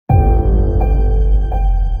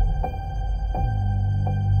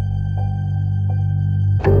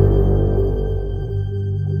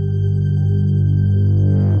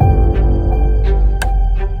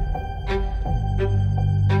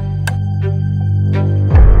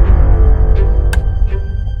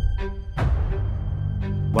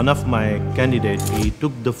one of my candidates, he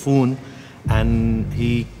took the phone and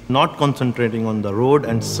he not concentrating on the road,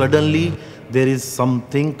 and suddenly there is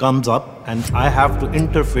something comes up and I have to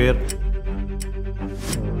interfere.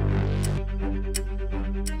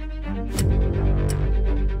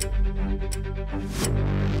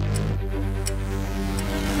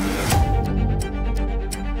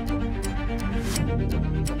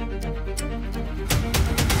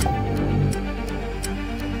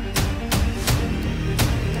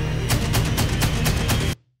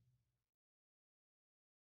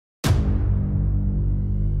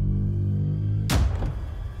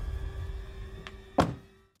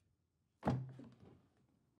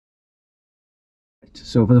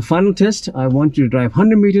 So for the final test, I want you to drive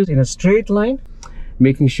 100 meters in a straight line,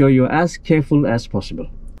 making sure you're as careful as possible.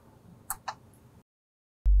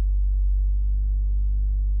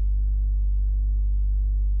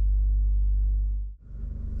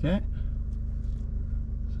 Okay.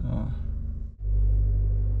 So.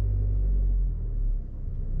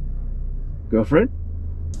 Go for it.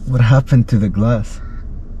 What happened to the glass?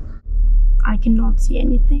 I cannot see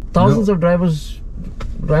anything. Thousands of drivers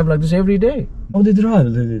drive like this every day. How they drive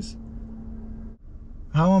like this?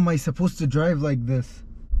 How am I supposed to drive like this?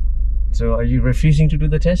 So are you refusing to do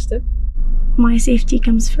the test then? My safety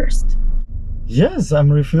comes first. Yes, I'm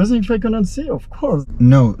refusing if I cannot see, of course.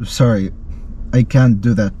 No, sorry. I can't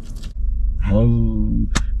do that. I will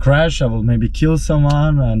crash, I will maybe kill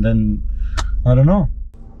someone, and then I don't know.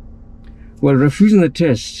 Well, refusing the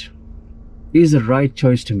test is the right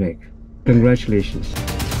choice to make. Congratulations.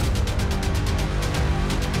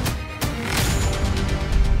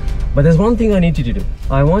 But there's one thing I need you to do.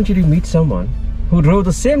 I want you to meet someone who drove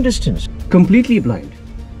the same distance, completely blind.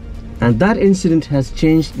 And that incident has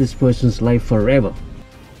changed this person's life forever.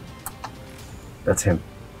 That's him.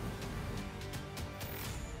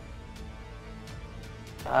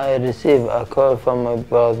 I received a call from my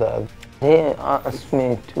brother. He asked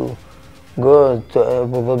me to go to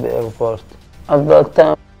Abu Dhabi airport. At that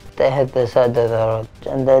time, I hit the side of the road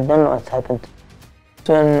and I don't know what happened.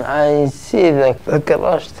 When I see the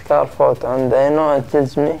crashed car photo and I know it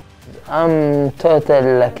is me, I'm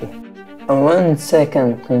totally lucky. 1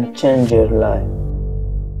 second can change your life.